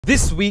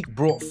This week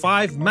brought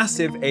 5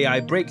 massive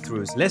AI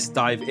breakthroughs. Let's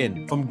dive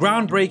in. From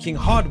groundbreaking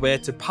hardware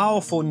to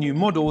powerful new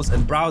models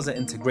and browser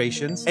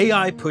integrations,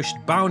 AI pushed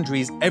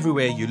boundaries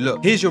everywhere you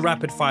look. Here's your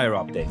rapid fire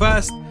update.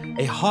 First,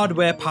 a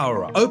hardware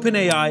power-up.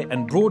 OpenAI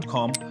and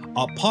Broadcom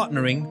are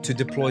partnering to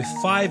deploy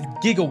 5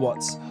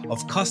 gigawatts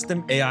of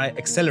custom AI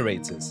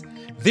accelerators.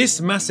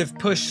 This massive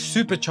push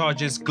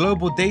supercharges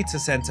global data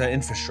center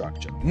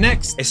infrastructure.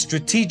 Next, a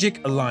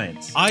strategic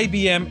alliance.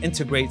 IBM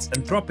integrates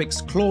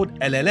Anthropic's Claude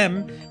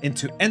LLM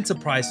into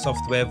enterprise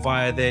software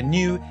via their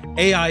new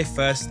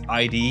AI-first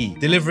IDE,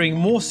 delivering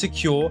more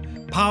secure,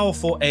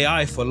 powerful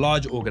AI for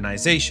large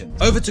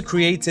organizations. Over to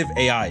creative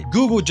AI.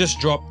 Google just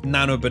dropped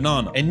Nano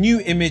Banana, a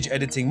new image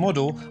editing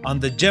model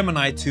under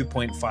Gemini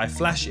 2.5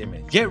 Flash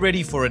image. Get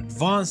ready for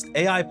advanced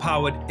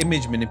AI-powered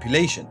image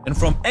manipulation. And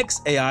from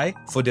xAI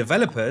for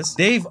developers,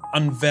 they've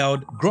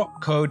unveiled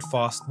Grok Code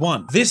Fast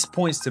 1. This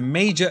points to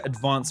major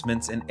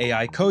advancements in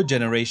AI code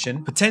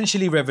generation,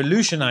 potentially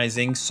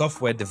revolutionizing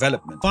software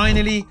development.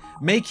 Finally,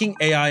 making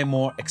AI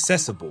more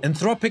accessible.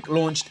 Anthropic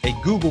launched a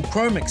Google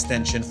Chrome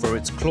extension for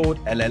its Claude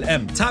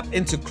LLM. Tap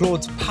into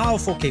Claude's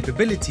powerful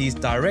capabilities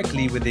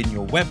directly within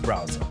your web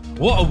browser.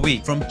 What a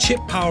week! From chip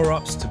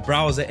power-ups to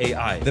browser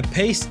AI, the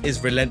pace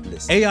is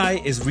relentless. AI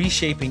is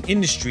reshaping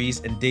industries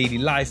and daily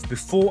life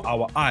before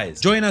our eyes.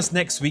 Join us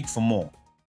next week for more.